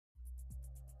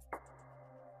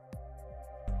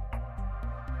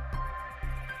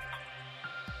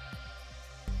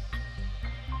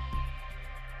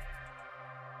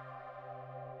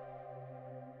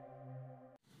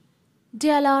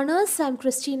Dear learners, I'm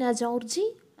Christina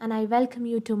Georgy and I welcome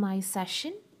you to my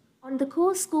session on the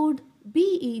course code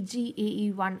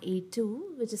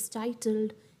BEGAE-182, which is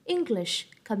titled English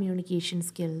Communication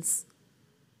Skills.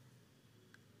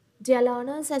 Dear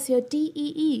learners, as your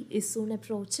TEE is soon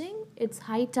approaching, it's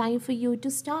high time for you to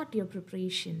start your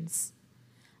preparations.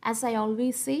 As I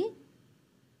always say,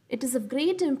 it is of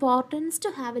great importance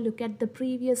to have a look at the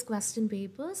previous question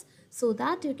papers so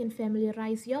that you can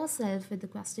familiarize yourself with the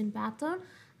question pattern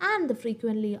and the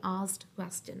frequently asked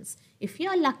questions. If you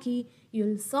are lucky,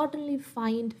 you'll certainly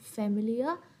find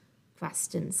familiar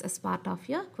questions as part of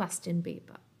your question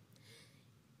paper.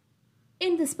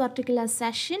 In this particular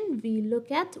session, we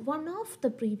look at one of the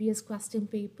previous question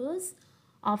papers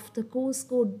of the course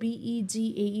code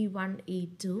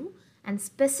BEGAE-182, and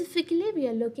specifically we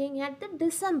are looking at the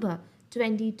December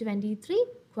 2023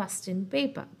 question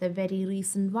paper, the very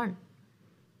recent one.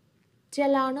 Dear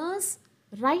learners,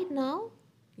 right now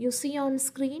you see on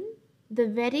screen the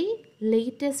very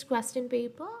latest question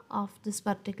paper of this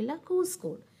particular course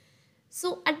code.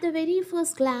 So at the very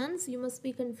first glance, you must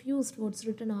be confused what's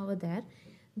written over there.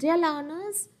 Dear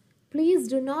learners, please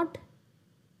do not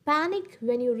panic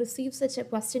when you receive such a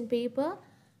question paper.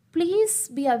 Please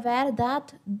be aware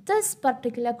that this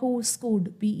particular course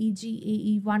code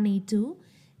BEGAE-182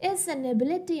 is an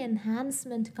ability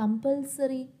enhancement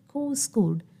compulsory course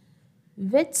code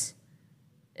which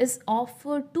is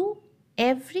offered to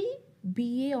every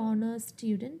BA Honours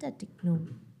student at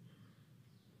IGNOU.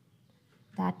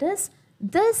 That is,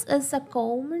 this is a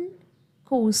common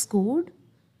course code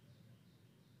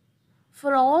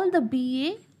for all the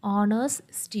BA Honours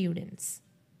students.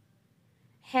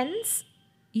 Hence,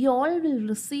 you all will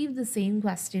receive the same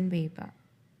question paper.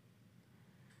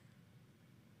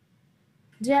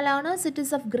 Dear learners, it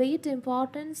is of great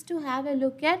importance to have a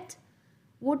look at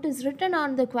what is written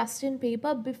on the question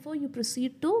paper before you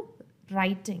proceed to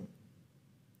writing.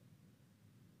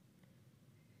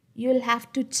 You will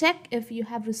have to check if you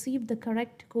have received the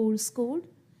correct course code.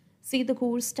 See the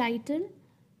course title.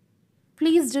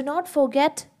 Please do not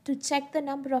forget to check the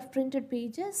number of printed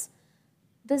pages.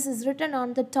 This is written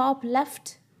on the top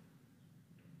left.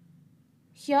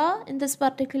 Here in this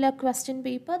particular question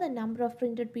paper, the number of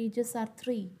printed pages are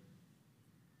 3.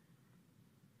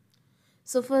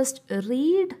 So first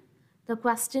read the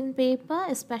question paper,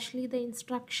 especially the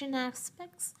instruction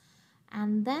aspects,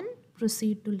 and then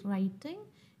proceed to writing.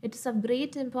 It is of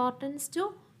great importance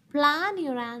to plan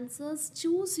your answers,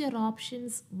 choose your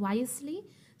options wisely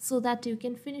so that you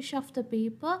can finish off the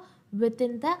paper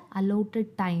within the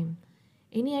allotted time.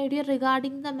 Any idea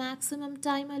regarding the maximum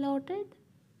time allotted?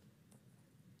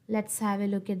 Let's have a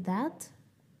look at that.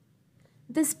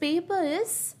 This paper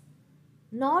is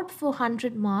not for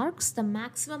 100 marks. The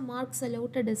maximum marks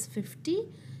allotted is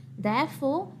 50.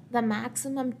 Therefore, the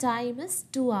maximum time is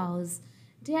 2 hours.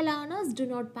 Dear learners, do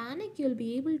not panic. You'll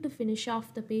be able to finish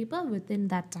off the paper within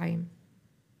that time.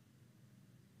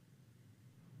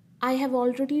 I have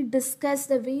already discussed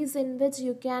the ways in which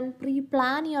you can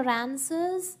pre-plan your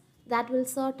answers. That will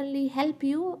certainly help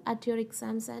you at your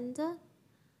exam center.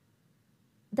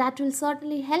 That will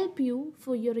certainly help you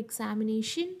for your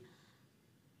examination.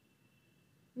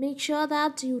 Make sure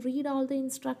that you read all the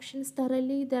instructions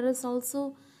thoroughly. There is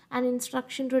also an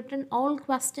instruction written, all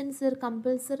questions are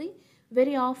compulsory.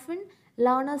 Very often,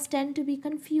 learners tend to be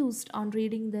confused on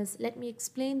reading this. Let me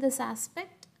explain this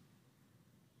aspect.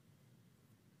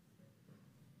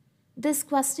 This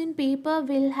question paper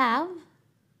will have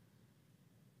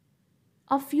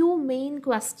a few main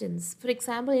questions. For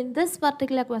example, in this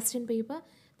particular question paper,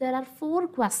 there are 4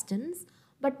 questions,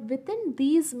 but within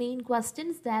these main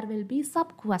questions, there will be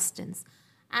sub-questions.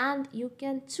 And you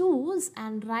can choose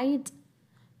and write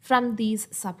from these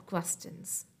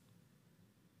sub-questions.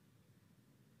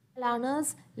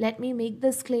 Learners, let me make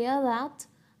this clear that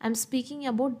I'm speaking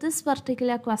about this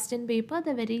particular question paper,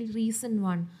 the very recent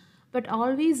one. But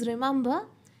always remember,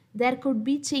 there could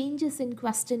be changes in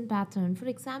question pattern. For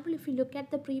example, if you look at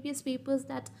the previous papers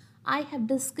that I have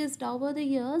discussed over the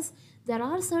years, there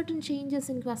are certain changes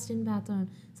in question pattern.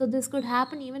 So this could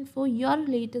happen even for your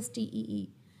latest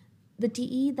TEE, the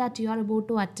TEE that you are about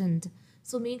to attend.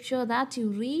 So make sure that you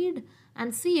read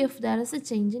and see if there is a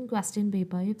change in question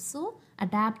paper. If so,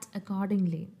 adapt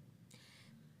accordingly.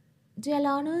 Dear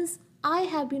learners, I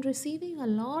have been receiving a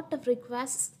lot of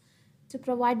requests to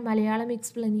provide Malayalam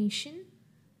explanation.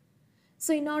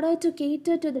 So in order to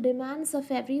cater to the demands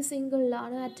of every single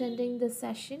learner attending this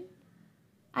session,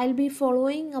 I'll be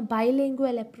following a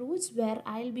bilingual approach where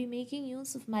I'll be making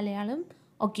use of Malayalam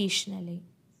occasionally.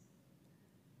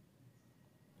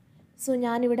 So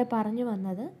ഞാനിവിടെ പറഞ്ഞു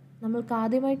വന്നത് നമ്മൾക്ക്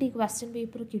ആദ്യമായിട്ട് ഈ question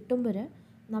paper കിട്ടുമ്പോൾ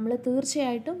നമ്മൾ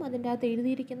തീർച്ചയായിട്ടും അതിൻ്റെ അകത്ത്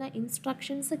എഴുതിയിരിക്കുന്ന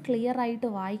ഇൻസ്ട്രക്ഷൻസ് ക്ലിയർ ആയിട്ട്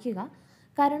വായിക്കുക.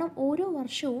 കാരണം ഓരോ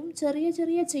വർഷവും ചെറിയ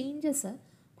ചെറിയ ചേഞ്ചസ്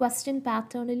ക്വസ്റ്റ്യൻ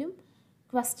പാറ്റേണിലും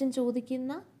ക്വസ്റ്റ്യൻ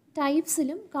ചോദിക്കുന്ന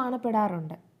ടൈപ്സിലും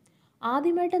കാണപ്പെടാറുണ്ട്.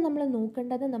 ആദ്യമായിട്ട് നമ്മൾ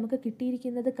നോക്കേണ്ടത് നമുക്ക്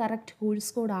കിട്ടിയിരിക്കുന്നത് കറക്റ്റ്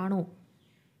കോഴ്സ് കോഡാണോ,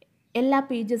 എല്ലാ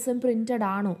പേജസും പ്രിൻറ്റഡ്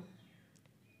ആണോ,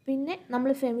 പിന്നെ നമ്മൾ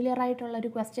ഫെമിലിയർ ആയിട്ടുള്ളൊരു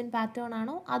ക്വസ്റ്റ്യൻ പാറ്റേൺ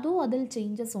ആണോ അതോ അതിൽ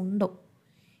ചേഞ്ചസ് ഉണ്ടോ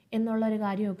എന്നുള്ളൊരു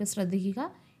കാര്യമൊക്കെ ശ്രദ്ധിക്കുക.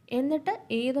 എന്നിട്ട്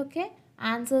ഏതൊക്കെ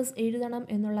ആൻസേഴ്സ് എഴുതണം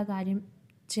എന്നുള്ള കാര്യം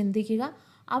ചിന്തിക്കുക.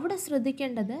 അവിടെ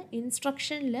ശ്രദ്ധിക്കേണ്ടത്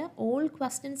ഇൻസ്ട്രക്ഷനിൽ ഓൾ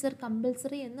ക്വസ്റ്റ്യൻസ് ആർ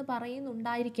കമ്പൽസറി എന്ന്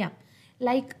പറയുന്നുണ്ടായിരിക്കാം.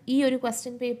 ലൈക്ക് ഈ ഒരു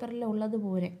ക്വസ്റ്റ്യൻ പേപ്പറിൽ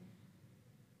ഉള്ളതുപോലെ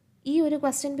ഈ ഒരു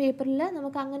ക്വസ്റ്റ്യൻ പേപ്പറിൽ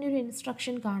നമുക്ക് അങ്ങനെ ഒരു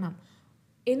ഇൻസ്ട്രക്ഷൻ കാണാം.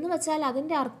 എന്ന് വെച്ചാൽ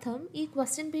അതിൻ്റെ അർത്ഥം ഈ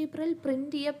ക്വസ്റ്റ്യൻ പേപ്പറിൽ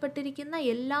പ്രിൻ്റ് ചെയ്യപ്പെട്ടിരിക്കുന്ന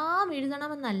എല്ലാം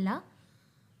എഴുതണമെന്നല്ല.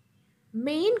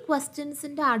 മെയിൻ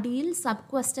ക്വസ്റ്റ്യൻസിൻ്റെ അടിയിൽ സബ്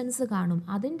ക്വസ്റ്റ്യൻസ് കാണും.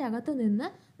 അതിൻ്റെ അകത്ത് നിന്ന്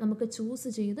നമുക്ക് ചൂസ്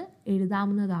ചെയ്ത്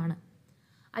എഴുതാവുന്നതാണ്.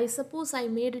 I suppose I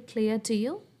made it clear to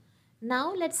you. Now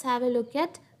let's have a look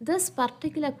at this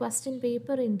particular question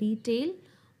paper in detail,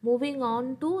 moving on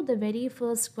to the very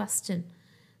first question.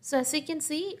 So as you can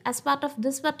see, as part of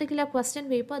this particular question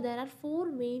paper, there are 4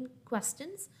 main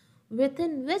questions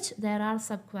within which there are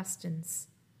sub-questions.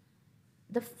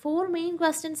 The 4 main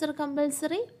questions are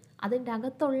compulsory. അതിൻ്റെ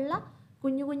അകത്തുള്ള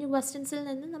കുഞ്ഞു കുഞ്ഞു ക്വസ്റ്റ്യൻസിൽ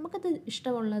നിന്ന് നമുക്കത്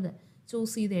ഇഷ്ടമുള്ളത്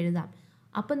choose ചെയ്ത് എഴുതാം.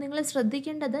 അപ്പം നിങ്ങൾ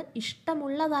ശ്രദ്ധിക്കേണ്ടത്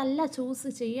ഇഷ്ടമുള്ളതല്ല ചൂസ്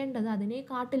ചെയ്യേണ്ടത്,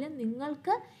 അതിനെക്കാട്ടിലും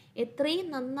നിങ്ങൾക്ക് എത്രയും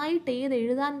നന്നായിട്ട് ഏത്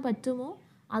എഴുതാൻ പറ്റുമോ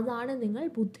അതാണ് നിങ്ങൾ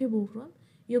ബുദ്ധിപൂർവ്വം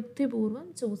യുക്തിപൂർവ്വം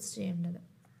ചൂസ് ചെയ്യേണ്ടത്.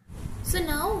 So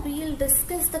now we will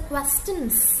discuss the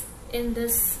questions in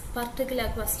this particular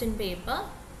question paper.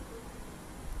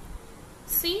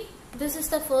 See, this is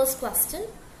the first question.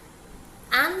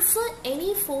 Answer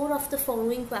any 4 of the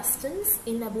following questions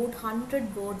in about 100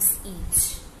 words each.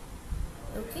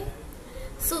 Okay.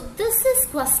 So this is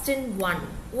question 1.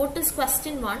 What is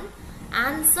question 1?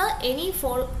 Answer any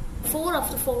 4 of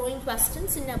the following questions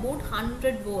in about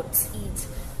 100 words each.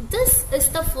 This is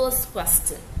the first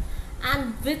question. And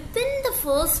within the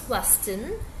first question,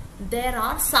 there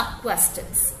are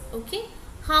sub-questions. Okay.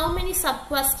 How many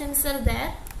sub-questions are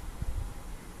there?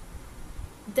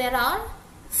 There are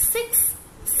 6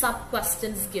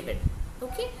 sub-questions given.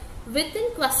 Okay. Within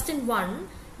question 1,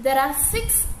 there are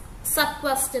 6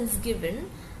 sub-questions given,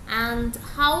 and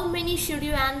how many should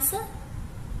you answer?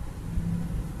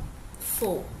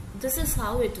 4. This is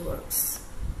how it works.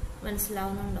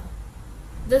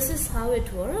 This is how it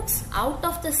works. Out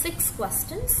of the 6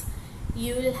 questions,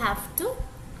 you will have to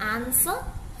answer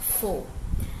 4.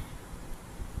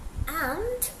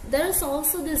 And there is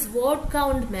also this word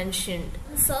count mentioned.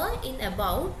 Answer in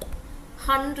about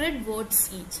 100 words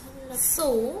each. So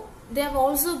they have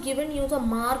also given you the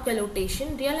mark allocation.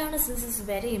 Real honest, this is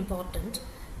very important.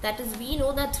 That is, we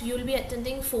know that you will be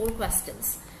attending 4 questions,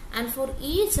 and for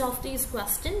each of these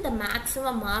questions the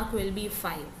maximum mark will be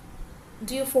 5.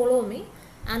 Do you follow me?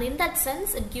 And in that sense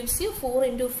it gives you 4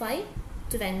 into 5,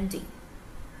 20.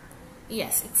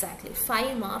 Yes, exactly,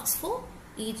 5 marks for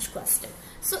each question.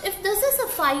 So if this is a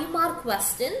 5 mark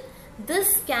question, this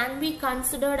can be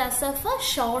considered as a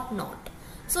short note.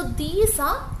 So these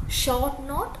are short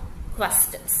note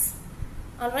questions.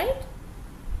 All right.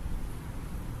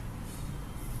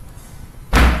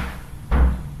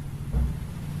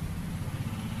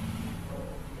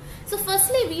 So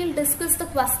firstly we will discuss the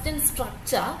question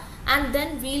structure, and then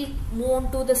we'll move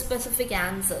on to the specific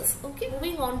answers. Okay,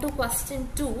 moving on to question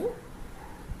 2.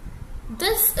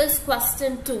 This is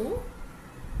question 2.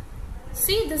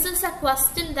 See, this is a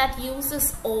question that uses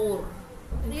or.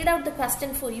 Read out the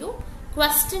question for you.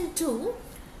 Question 2.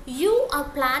 You are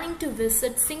planning to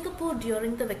visit Singapore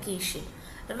during the vacation.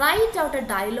 Write out a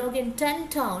dialogue in 10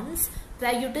 turns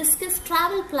where you discuss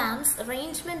travel plans,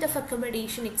 arrangement of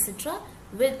accommodation, etc.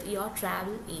 with your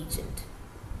travel agent.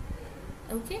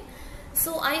 Okay.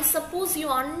 So I suppose you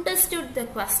understood the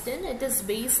question. It is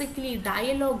basically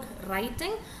dialogue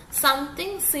writing,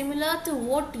 something similar to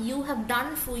what you have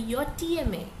done for your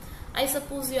TMA. I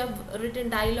suppose you have written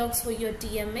dialogues for your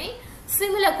TMA.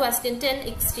 Similar question, 10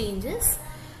 exchanges.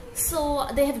 So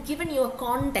they have given you a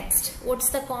context. What's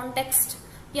the context?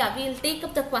 Yeah, we'll take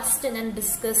up the question and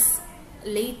discuss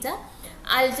later.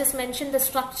 I'll just mention the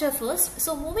structure first.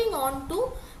 So moving on to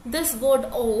this word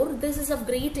or, this is of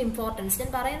great importance. ഞാൻ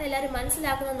പറയുന്ന എല്ലാവരും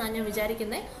മനസ്സിലാക്കുന്നതെന്നാണ് ഞാൻ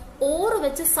വിചാരിക്കുന്നത്. or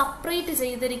വെച്ച് separate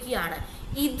ചെയ്തിരിക്കുകയാണ്.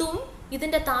 ഇതും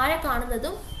ഇതിൻ്റെ താഴെ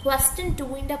കാണുന്നതും ക്വസ്റ്റ്യൻ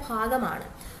 2ന്റെ ഭാഗമാണ്.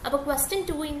 അപ്പോൾ ക്വസ്റ്റ്യൻ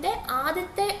 2ന്റെ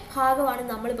ആദ്യത്തെ ഭാഗമാണ്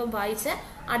നമ്മളിപ്പം വായിച്ച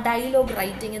ആ ഡയലോഗ്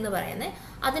റൈറ്റിംഗ് എന്ന് പറയുന്നത്.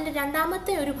 അതിൻ്റെ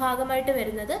രണ്ടാമത്തെ ഒരു ഭാഗമായിട്ട്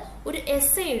വരുന്നത് ഒരു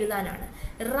എസ്സേ എഴുതാനാണ്.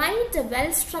 Write a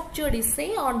well structured essay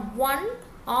on 1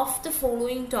 of the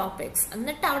following topics.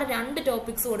 എന്നിട്ട് അവിടെ 2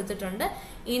 ടോപ്പിക്സ് കൊടുത്തിട്ടുണ്ട്.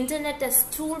 Internet as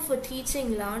tool for teaching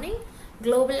learning,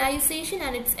 globalization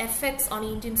and its effects on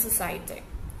Indian society.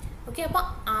 Okay, അപ്പോൾ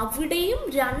അവിടെയും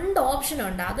 2 ഓപ്ഷൻ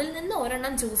ഉണ്ട്. അതിൽ നിന്ന്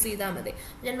ഒരെണ്ണം ചൂസ് ചെയ്താൽ മതി.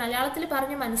 ഞാൻ മലയാളത്തിൽ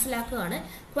പറഞ്ഞ് മനസ്സിലാക്കുകയാണ്.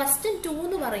 ക്വസ്റ്റ്യൻ 2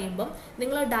 എന്ന് പറയുമ്പം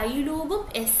നിങ്ങൾ ഡയലോഗും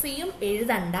എസ്സേയും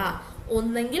എഴുതണ്ട.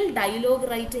 ഒന്നെങ്കിൽ ഡയലോഗ്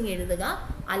റൈറ്റിംഗ് എഴുതുക,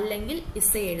 അല്ലെങ്കിൽ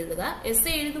എസ്സേ എഴുതുക.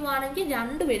 എസ്സേ എഴുതുവാണെങ്കിൽ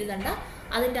 2 എഴുതണ്ട,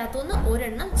 അതിൻ്റെ അകത്തുനിന്ന്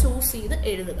ഒരെണ്ണം ചൂസ് ചെയ്ത്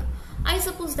എഴുതുക. I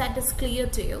suppose that is clear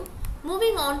to you.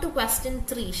 Moving on to question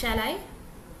 3, shall I?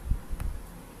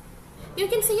 You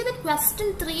can see that question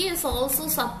 3 is also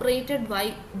separated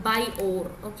by or,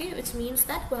 okay, which means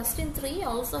that question 3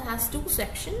 also has 2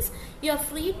 sections. You are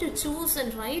free to choose and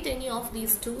write any of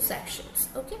these 2 sections.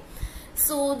 Okay,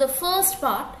 so the first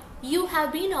part, you have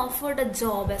been offered a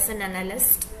job as an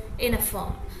analyst in a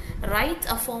firm. Write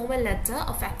a formal letter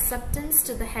of acceptance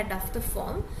to the head of the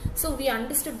firm. So we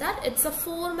understood that it's a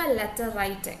formal letter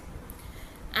writing.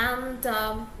 And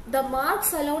the marks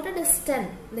allotted is 10.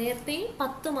 നേരത്തെ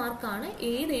 10 മാർക്കാണ്.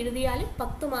 ഏത് എഴുതിയാലും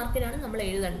 10 മാർക്കിനാണ് നമ്മൾ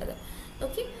എഴുതേണ്ടത്.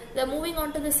 Okay, moving on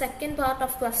to the second part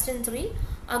of question 3.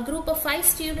 A group of 5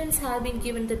 students have been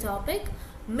given the topic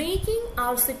making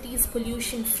our cities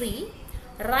pollution free.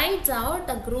 Write out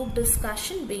a group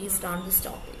discussion based on this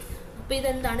topic. അപ്പോൾ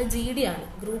ഇതെന്താണ്? GD ആണ്,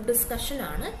 group discussion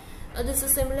ആണ്. This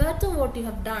is similar to what you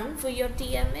have done for your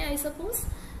TMA, I suppose.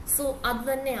 So അത്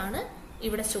തന്നെയാണ്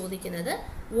ഇവിടെ ചോദിക്കുന്നത്.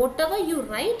 Whatever you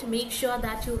write, make sure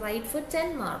that you write for 10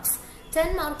 marks.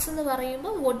 10 marks എന്ന്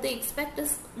പറയുമ്പോൾ what they expect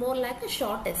is more like a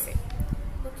short essay.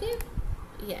 Okay,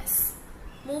 yes.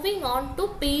 Moving on to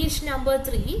page number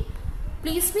 3.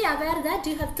 Please be aware that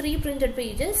you have 3 printed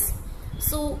pages.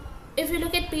 So if you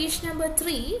look at page number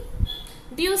 3,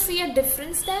 do you see a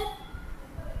difference there?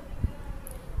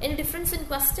 Any difference in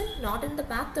question? Not in the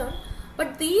pattern, but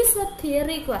these are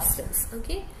theory questions.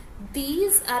 Okay,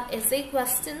 these are essay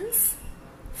questions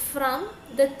from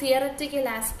the theoretical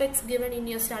aspects given in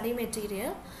your study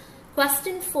material.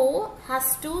 Question 4 has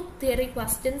 2 theory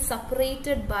questions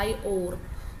separated by or.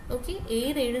 Okay,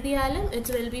 ഏത് എഴുതിയാലും it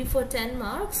will be for 10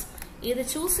 marks. ഏത്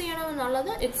choose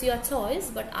ചെയ്യണമെന്നുള്ളത് it's your choice,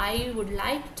 but I would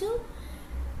like to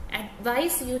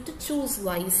advise you to choose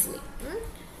wisely.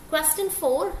 Question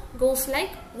 4 goes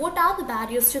like, what are the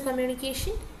barriers to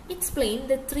communication? Explain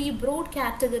the 3 broad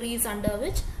categories under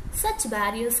which such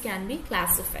barriers can be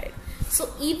classified. So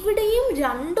ഇവിടെയും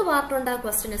 2 പാർട്ടുണ്ട് ആ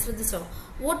question. ശ്രദ്ധിച്ചോ?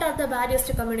 What are the barriers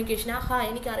to communication? ആഹാ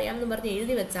എനിക്കറിയാം എന്ന് പറഞ്ഞ്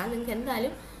എഴുതി വെച്ചാൽ നിങ്ങൾക്ക്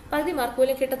എന്തായാലും പകുതി മാർക്ക്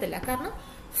പോലും കിട്ടത്തില്ല. കാരണം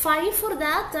 5 for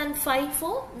that and 5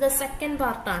 for the second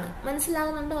പാർട്ടാണ്.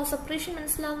 മനസ്സിലാകുന്നുണ്ടോ? ആ സെപ്പറേഷൻ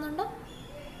മനസ്സിലാകുന്നുണ്ടോ?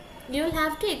 You will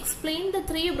have to explain the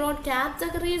 3 broad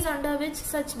categories under which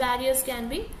such barriers can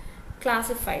be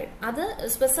classified. അത്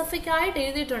സ്പെസിഫിക് ആയിട്ട്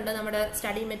എഴുതിയിട്ടുണ്ട് നമ്മുടെ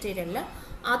സ്റ്റഡി മെറ്റീരിയലിൽ.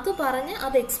 അത് പറഞ്ഞ്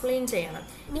അത് എക്സ്പ്ലെയിൻ ചെയ്യണം.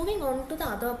 Moving on to the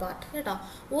other part കേട്ടോ.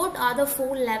 What are the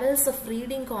 4 levels of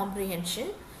reading comprehension?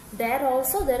 There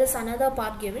also there is another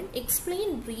part given. Explain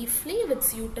briefly with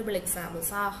suitable examples.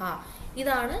 ആഹാ,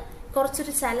 ഇതാണ്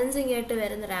കുറച്ചൊരു ചലഞ്ചിങ് ആയിട്ട്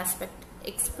വരുന്നൊരു aspect.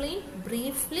 Explain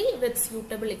briefly with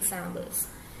suitable examples.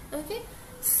 Okay,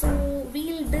 so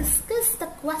we'll discuss the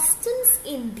questions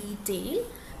in detail.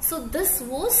 So this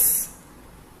was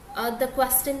the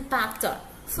question pattern.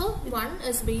 So one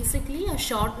is basically a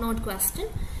short note question.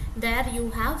 There you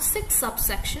have 6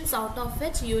 subsections, out of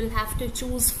which you will have to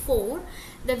choose 4.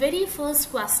 The very first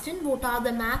question, what are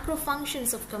the macro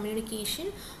functions of communication,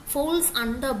 falls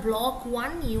under block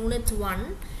 1 unit 1,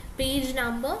 page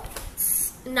number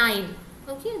 9.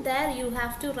 Okay, there you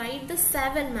have to write the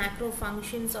 7 macro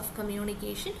functions of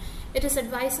communication. It is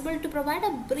advisable to provide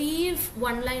a brief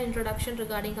 1-line introduction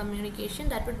regarding communication.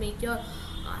 That would make your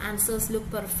answers look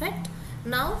perfect.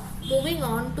 Now moving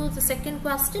on to the second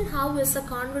question, how is a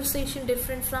conversation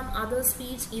different from other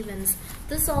speech events?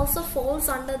 This also falls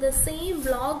under the same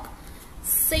block,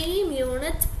 same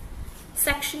unit,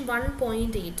 section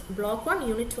 1.8, block 1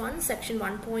 unit 1 section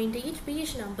 1.8,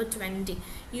 page number 20.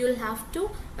 You will have to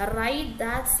write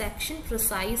that section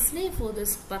precisely for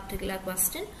this particular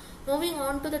question. Moving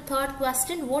on to the third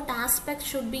question, what aspects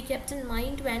should be kept in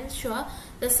mind to ensure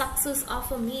the success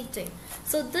of a meeting?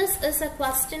 So this is a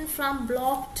question from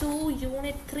block 2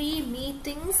 unit 3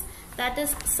 meetings, that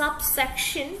is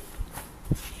subsection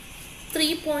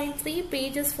 3.3,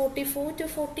 pages 44 to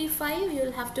 45. You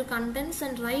will have to condense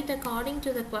and write according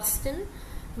to the question.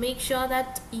 Make sure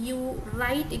that you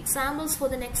write examples for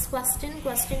the next question.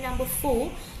 Question number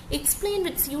 4, explain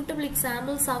with suitable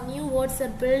examples how new words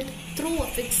are built through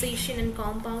affixation and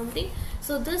compounding.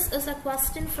 So this is a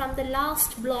question from the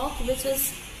last block, which is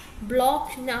block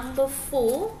number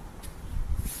 4.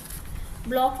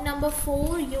 Block number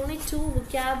 4, unit 2,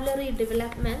 vocabulary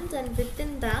development, and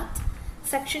within that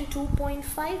section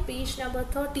 2.5, page number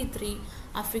 33,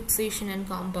 affixation and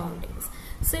compoundings.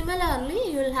 Similarly,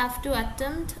 you will have to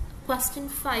attempt question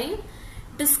 5.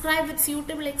 Describe with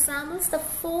suitable examples the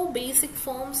 4 basic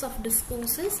forms of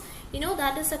discourses.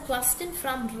 That is a question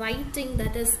from writing,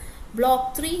 that is block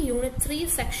 3, unit 3,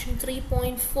 section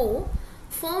 3.4.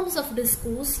 Forms of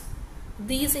discourse.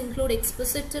 These include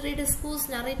expository discourse,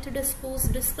 narrative discourse,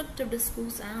 descriptive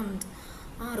discourse, and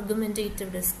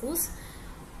argumentative discourse.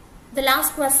 The last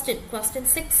question, question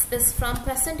 6, is from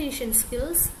presentation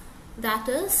skills. That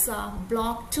is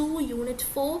block 2, unit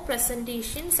 4,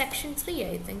 presentation, section 3,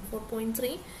 I think,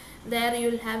 4.3. There you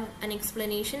will have an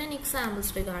explanation and examples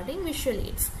regarding visual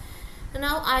aids.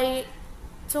 Now, I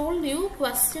told you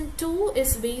question 2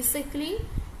 is basically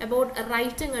about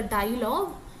writing a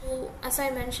dialogue. So, as I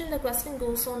mentioned, the question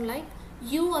goes on like,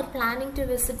 you are planning to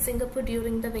visit Singapore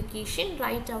during the vacation.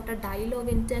 Write out a dialogue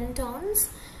in 10 tones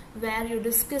where you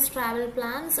discuss travel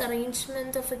plans,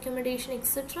 arrangement of accommodation,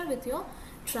 etc. with your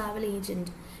travel agent.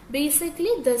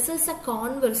 Basically, this is a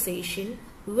conversation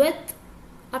with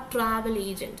a travel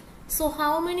agent. So,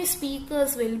 how many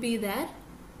speakers will be there?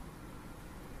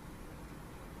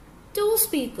 2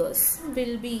 speakers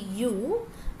will be you,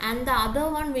 and the other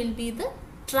one will be the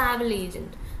travel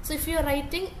agent. So, if you are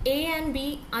writing A and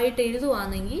B,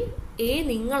 A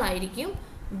ningal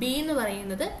B എന്ന്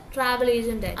പറയുന്നത് travel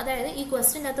agent. അതായത് ഈ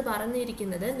question അകത്ത്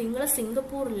പറഞ്ഞിരിക്കുന്നത് നിങ്ങൾ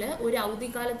സിംഗപ്പൂരിൽ ഒരു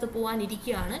അവധിക്കാലത്ത്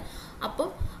പോകാനിരിക്കുകയാണ്. അപ്പം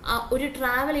ഒരു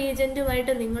ട്രാവൽ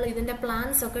ഏജന്റുമായിട്ട് നിങ്ങൾ ഇതിന്റെ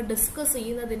പ്ലാൻസ് ഒക്കെ ഡിസ്കസ്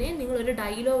ചെയ്യുന്നതിനെ നിങ്ങൾ ഒരു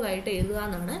ഡയലോഗായിട്ട് എഴുതുക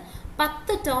എന്നാണ്.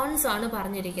 10 ടേൺസ് ആണ്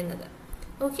പറഞ്ഞിരിക്കുന്നത്.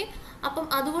 ഓക്കെ, അപ്പം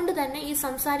അതുകൊണ്ട് തന്നെ ഈ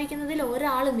സംസാരിക്കുന്നതിൽ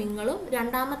ഒരാൾ നിങ്ങളും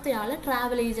രണ്ടാമത്തെ ആൾ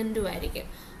ട്രാവൽ ഏജന്റും ആയിരിക്കും.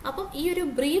 അപ്പം ഈ ഒരു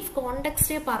ബ്രീഫ്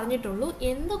കോണ്ടെക്സ്റ്റേ പറഞ്ഞിട്ടുള്ളൂ.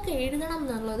 എന്തൊക്കെ എഴുതണം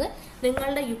എന്നുള്ളത്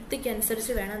നിങ്ങളുടെ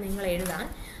യുക്തിക്കനുസരിച്ച് വേണം നിങ്ങൾ എഴുതാൻ.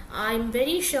 I am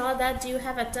very sure that you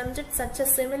have attempted such a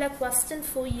similar question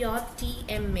for your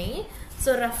TMA. So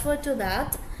refer to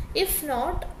that. If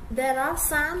not, there are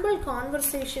sample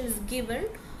conversations given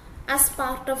as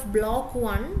part of block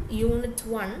 1, unit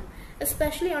 1.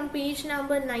 Especially on page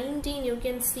number 19, you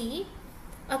can see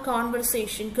a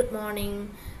conversation. Good morning.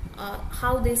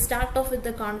 How they start off with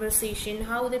the conversation,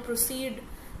 how they proceed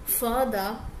further,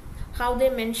 how they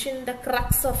mention the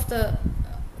crux of the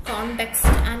context,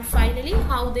 and finally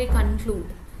how they conclude.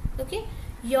 Okay,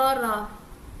 your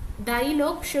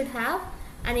dialogue should have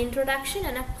an introduction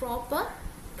and a proper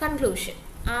conclusion.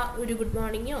 ഒരു good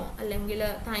മോർണിംഗോ അല്ലെങ്കിൽ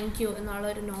thank you എന്നുള്ള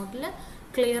ഒരു നോട്ടിൽ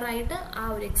clear ആയിട്ട് ആ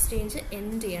ഒരു exchange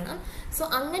end ചെയ്യണം. So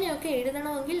അങ്ങനെയൊക്കെ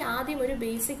എഴുതണമെങ്കിൽ ആദ്യം ഒരു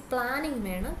ബേസിക് പ്ലാനിങ്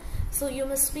വേണം. So you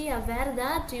must be aware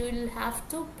that you will have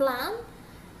to plan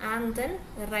and then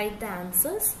write the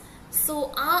answers. So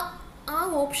ആ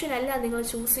ഓപ്ഷൻ അല്ല നിങ്ങൾ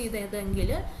choose ചെയ്തതെങ്കിൽ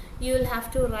you will have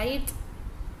to write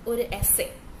ഒരു essay.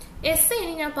 essay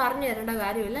ഇനി ഞാൻ പറഞ്ഞു തരേണ്ട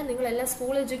കാര്യമില്ല, നിങ്ങളെല്ലാം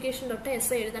സ്കൂൾ എഡ്യൂക്കേഷൻ തൊട്ട്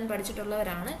essay എഴുതാൻ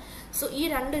പഠിച്ചിട്ടുള്ളവരാണ്. സോ ഈ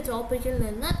 2 ടോപ്പിക്കിൽ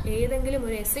നിന്ന് ഏതെങ്കിലും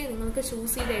ഒരു essay നിങ്ങൾക്ക്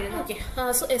ചൂസ് ചെയ്ത് എഴുതാം. ഓക്കെ,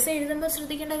 സോ essay എഴുതുമ്പോൾ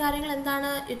ശ്രദ്ധിക്കേണ്ട കാര്യങ്ങൾ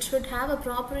എന്താണ്? It should have a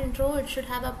proper intro, it should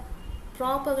have a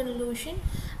proper conclusion,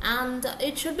 and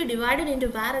it should be divided into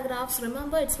paragraphs.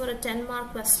 Remember, it's for a 10-mark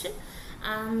question,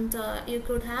 and you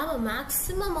could have a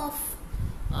maximum of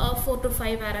 4 to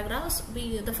 5 paragraphs.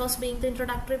 The first being the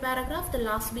introductory paragraph, the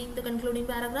last being the concluding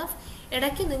paragraph.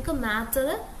 Edakku ningu matter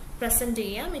present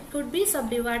cheyam. It could be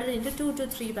subdivided into 2 to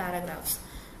 3 paragraphs.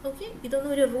 Okay,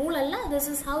 idonnu oru rule alla. This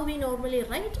is how we normally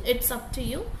write. It's up to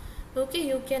you. Okay,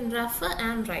 you can refer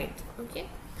and write. Okay.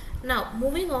 Now,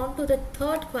 moving on to the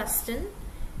third question.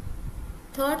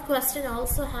 Third question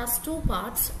also has 2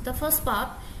 parts. The first part,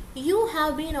 you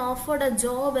have been offered a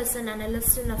job as an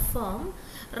analyst in a firm.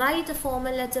 Write a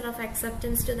formal letter of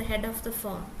acceptance to the head of the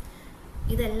firm.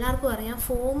 ഇതെല്ലാവർക്കും അറിയാം,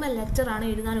 formal letter ആണ്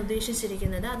എഴുതാൻ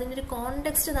ഉദ്ദേശിച്ചിരിക്കുന്നത്. അതിൻ്റെ ഒരു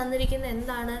context തന്നിരിക്കുന്നത്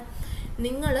എന്താണ്?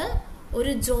 നിങ്ങൾ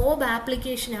ഒരു ജോബ്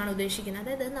ആപ്ലിക്കേഷൻ ആണ് ഉദ്ദേശിക്കുന്നത്.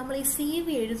 അതായത് നമ്മൾ ഈ CV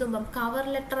എഴുതുമ്പം കവർ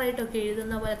ലെറ്റർ ആയിട്ടൊക്കെ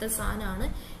എഴുതുന്ന പോലത്തെ സാധനമാണ്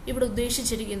ഇവിടെ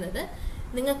ഉദ്ദേശിച്ചിരിക്കുന്നത്.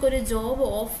 നിങ്ങൾക്കൊരു ജോബ്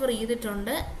ഓഫർ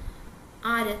ചെയ്തിട്ടുണ്ട്,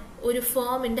 ആര്? ഒരു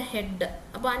ഫേമിൻ്റെ ഹെഡ്.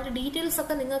 അപ്പോൾ അതിൻ്റെ ഡീറ്റെയിൽസ്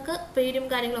ഒക്കെ നിങ്ങൾക്ക് പേരും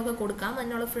കാര്യങ്ങളൊക്കെ കൊടുക്കാം,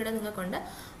 അതിനുള്ള ഫ്രീഡം നിങ്ങൾക്കുണ്ട്.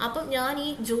 അപ്പം ഞാൻ ഈ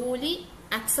ജോലി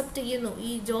അക്സെപ്റ്റ് ചെയ്യുന്നു,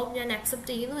 ഈ ജോബ് ഞാൻ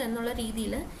അക്സെപ്റ്റ് ചെയ്യുന്നു എന്നുള്ള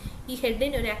രീതിയിൽ ഈ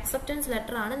ഹെഡിന് ഒരു അക്സെപ്റ്റൻസ്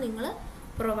ലെറ്റർ ആണ് നിങ്ങൾ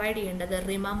പ്രൊവൈഡ് ചെയ്യേണ്ടത്.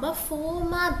 Remember,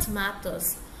 format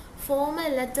matters.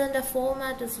 Formal ലെറ്ററിൻ്റെ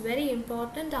format is very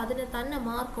important. അതിന് തന്നെ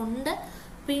മാർക്കുണ്ട്.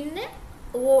 പിന്നെ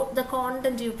the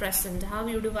content you present, how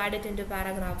you divide it into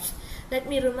paragraphs. Let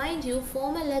me remind you,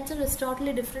 formal letter is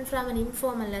totally different from an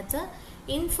informal letter.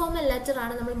 Informal letter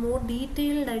ആണ് നമ്മൾ more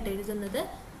detailed ആയിട്ട് എഴുതുന്നത്.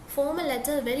 Formal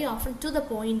letter very often to the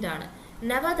point ആണ്.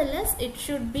 Nevertheless, it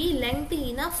should be lengthy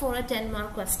enough for a 10-mark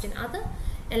question. അത്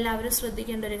എല്ലാവരും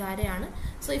ശ്രദ്ധിക്കേണ്ട ഒരു കാര്യമാണ്.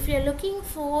 So if you are looking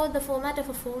for the format of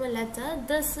a formal letter,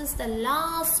 this is the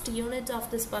last unit of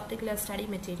this particular study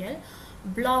material,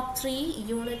 block 3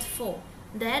 unit 4.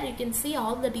 There you can see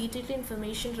all the detailed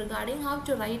information regarding how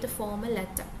to write a formal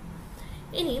letter.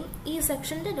 ഇനിയും ഈ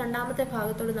സെക്ഷൻ്റെ രണ്ടാമത്തെ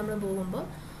ഭാഗത്തോട് നമ്മൾ പോകുമ്പോൾ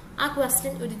ആ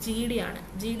question ഒരു GD ആണ്.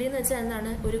 GD എന്ന് വെച്ചാൽ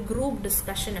എന്താണ്? ഒരു ഗ്രൂപ്പ്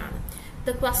ഡിസ്കഷൻ ആണ്.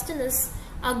 The question is,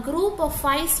 a group of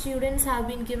 5 students have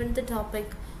been given the topic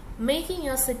making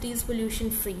your cities pollution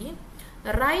free.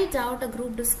 Write out a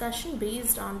group discussion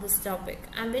based on this topic.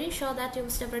 I'm very sure that you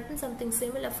must have written something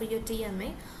similar for your TMA.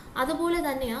 അതുപോലെ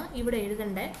തന്നെയാണ് ഇവിടെ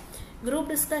എഴുതണ്ടേ. Group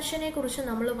ഡിസ്കഷനെ കുറിച്ച്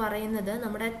നമ്മൾ പറയുന്നത്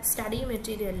നമ്മുടെ study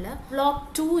മെറ്റീരിയലിൽ block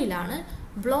 2-ലാണ്.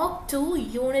 Block 2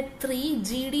 unit 3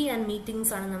 GD and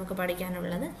meetings ആണ് നമുക്ക്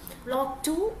പഠിക്കാനുള്ളത്. ബ്ലോക്ക്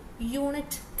 2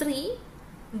 യൂണിറ്റ് 3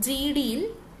 GDയിൽ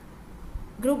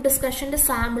ഗ്രൂപ്പ് ഡിസ്കഷൻ്റെ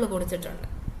സാമ്പിൾ കൊടുത്തിട്ടുണ്ട്.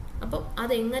 അപ്പം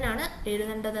അതെങ്ങനെയാണ്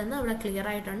എഴുതേണ്ടതെന്ന് അവിടെ ക്ലിയർ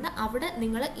ആയിട്ടുണ്ട്. അവിടെ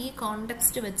നിങ്ങൾ ഈ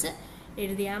കോണ്ടെക്സ്റ്റ് വെച്ച്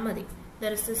എഴുതിയാൽ മതി.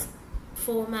 There is this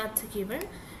format given,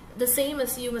 the same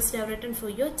as you must have written for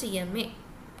your TMA.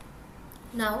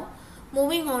 Now,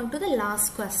 moving on to the last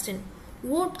question.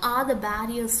 What are the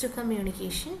barriers to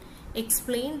communication?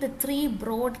 Explain the 3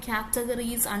 broad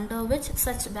categories under which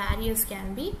such barriers can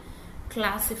be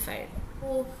classified. So,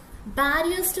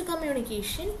 barriers to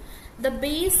communication, the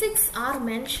basics are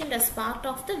mentioned as part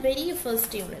of the very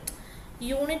first unit.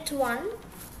 Unit 1,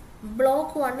 block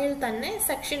 1-il തന്നെ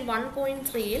section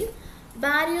 1.3-ൽ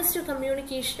barriers to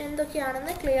communication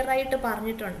എന്തൊക്കെയാണെന്ന് clear ആയിട്ട്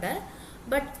പറഞ്ഞിട്ടുണ്ട്.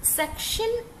 But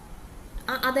section,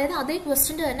 അതായത് അതേ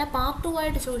ക്വസ്റ്റ്യൻ്റെ തന്നെ part 2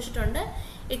 ആയിട്ട് ചോദിച്ചിട്ടുണ്ട്.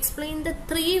 Explain the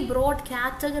 3 broad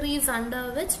categories under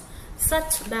which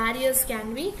such barriers can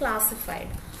be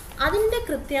classified. അതിൻ്റെ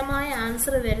കൃത്യമായ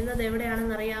ആൻസർ വരുന്നത്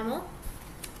എവിടെയാണെന്ന് അറിയാമോ?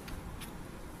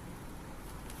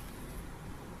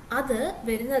 അത്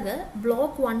വരുന്നത്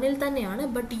ബ്ലോക്ക് 1-ൽ തന്നെയാണ്,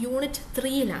 but unit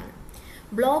 3-ലാണ്.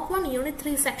 Block 1 unit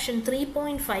 3 section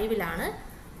 3.5-ലാണ്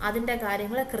അതിൻ്റെ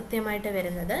കാര്യങ്ങൾ കൃത്യമായിട്ട്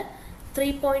വരുന്നത്.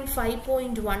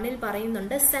 3.5.1-ൽ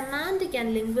പറയുന്നുണ്ട് സെമാൻറ്റിക്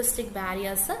ആൻഡ് ലിംഗ്വിസ്റ്റിക്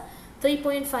ബാരിയേഴ്സ്.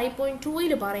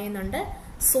 3.5.2-ൽ പറയുന്നുണ്ട്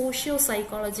സോഷ്യോ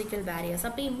സൈക്കോളജിക്കൽ ബാരിയേഴ്സ്.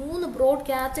 അപ്പോൾ ഈ 3 ബ്രോഡ്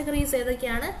കാറ്റഗറീസ്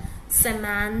ഏതൊക്കെയാണ്?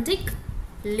 Semantic,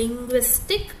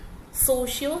 linguistic,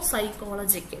 socio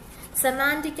psychological.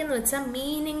 Semantic എന്ന് വെച്ചാൽ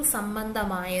മീനിങ്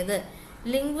സംബന്ധമായത്,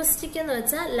 ലിംഗ്വിസ്റ്റിക് എന്ന്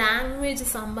വെച്ചാൽ ലാംഗ്വേജ്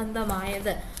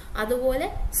സംബന്ധമായത്, അതുപോലെ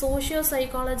സോഷ്യോ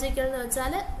സൈക്കോളജിക്കൽ എന്ന്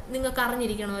വെച്ചാൽ നിങ്ങൾക്ക്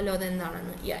അറിഞ്ഞിരിക്കണമല്ലോ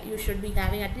അതെന്താണെന്ന്. You should be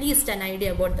having at least an idea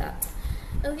about that.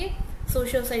 Okay,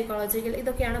 socio psychological,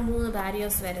 ഇതൊക്കെയാണ് 3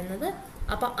 ബാരിയേഴ്സ് വരുന്നത്.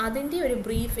 അപ്പം അതിൻ്റെ ഒരു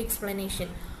ബ്രീഫ് എക്സ്പ്ലനേഷൻ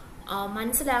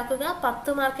മനസ്സിലാക്കുക.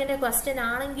 10 മാർക്കിൻ്റെ ക്വസ്റ്റ്യൻ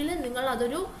ആണെങ്കിൽ നിങ്ങൾ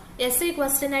അതൊരു essay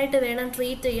ക്വസ്റ്റ്യൻ ആയിട്ട് വേണം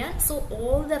ട്രീറ്റ് ചെയ്യാൻ. So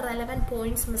all the relevant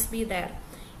points must be there.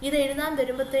 ഇത് എഴുതാൻ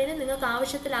വരുമ്പോഴത്തേനും നിങ്ങൾക്ക്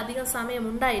ആവശ്യത്തിലധികം സമയം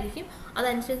ഉണ്ടായിരിക്കും.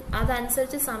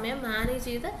 അതനുസരിച്ച് സമയം മാനേജ്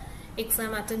ചെയ്ത്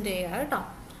എക്സാം അറ്റൻഡ് ചെയ്യുക കേട്ടോ.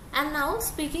 And now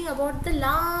speaking about the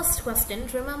last question,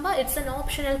 remember it's an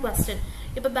optional question.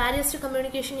 ഇപ്പോൾ ബാരിയേഴ്സ് ടു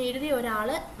കമ്മ്യൂണിക്കേഷൻ എഴുതിയ ഒരാൾ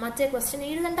മറ്റേ ക്വസ്റ്റ്യൻ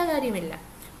എഴുതേണ്ട കാര്യമില്ല,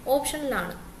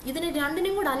 ഓപ്ഷണലാണ്. ഇതിന്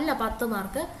രണ്ടിനും കൂടെ അല്ല 10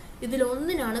 മാർക്ക്,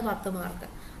 ഇതിലൊന്നിനാണ് 10 മാർക്ക്.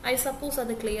 ഐ സപ്പോസ്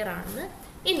അത് ക്ലിയർ ആണെന്ന്.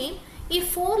 ഇനി ഈ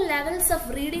 4 ലെവൽസ് ഓഫ്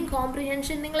റീഡിംഗ്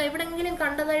കോംപ്രിഹെൻഷൻ നിങ്ങൾ എവിടെയെങ്കിലും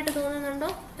കണ്ടതായിട്ട് തോന്നുന്നുണ്ടോ?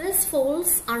 This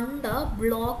false under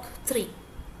block 3.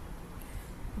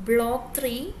 Block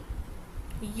 3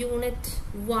 unit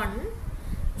 1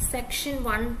 section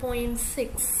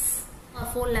 1.6.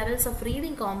 4 levels of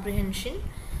reading comprehension: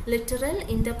 literal,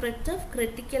 interpretive,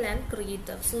 critical and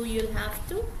creative. So you'll have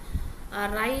to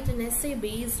write an essay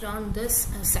based on this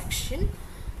section.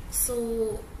 So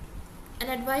an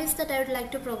advice that I would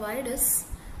like to provide is,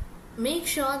 make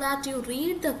sure that you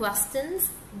read the questions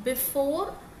before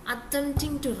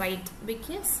attempting to write,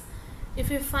 because if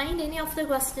you find any of the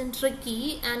question tricky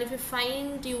and if you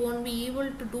find you won't be able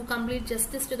to do complete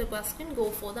justice to the question, go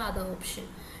for the other option.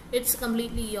 It's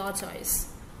completely your choice.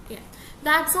 Yeah,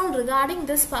 that's all regarding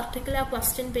this particular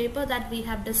question paper that we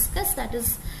have discussed, that is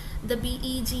the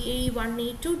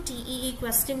BEGA-182 TEE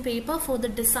question paper for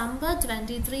the December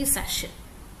 23 session.